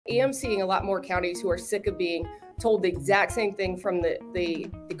am seeing a lot more counties who are sick of being told the exact same thing from the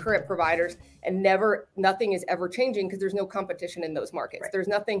current providers, and nothing is ever changing because there's no competition in those markets. Right. There's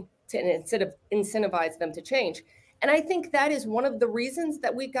nothing to incentivize them to change. And I think that is one of the reasons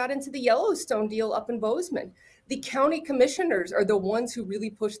that we got into the Yellowstone deal up in Bozeman. The county commissioners are the ones who really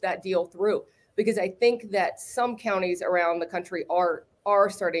pushed that deal through, because I think that some counties around the country are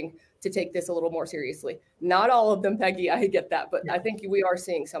starting to take this a little more seriously. Not all of them, Peggy, I get that, but I think we are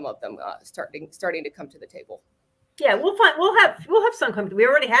seeing some of them starting to come to the table. Yeah, we'll have some come. We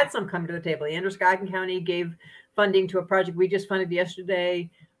already had some come to the table. Androscoggin County gave funding to a project we just funded yesterday.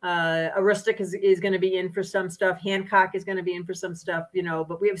 Aroostook is going to be in for some stuff. Hancock is going to be in for some stuff,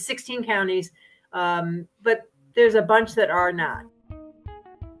 but we have 16 counties, but there's a bunch that are not.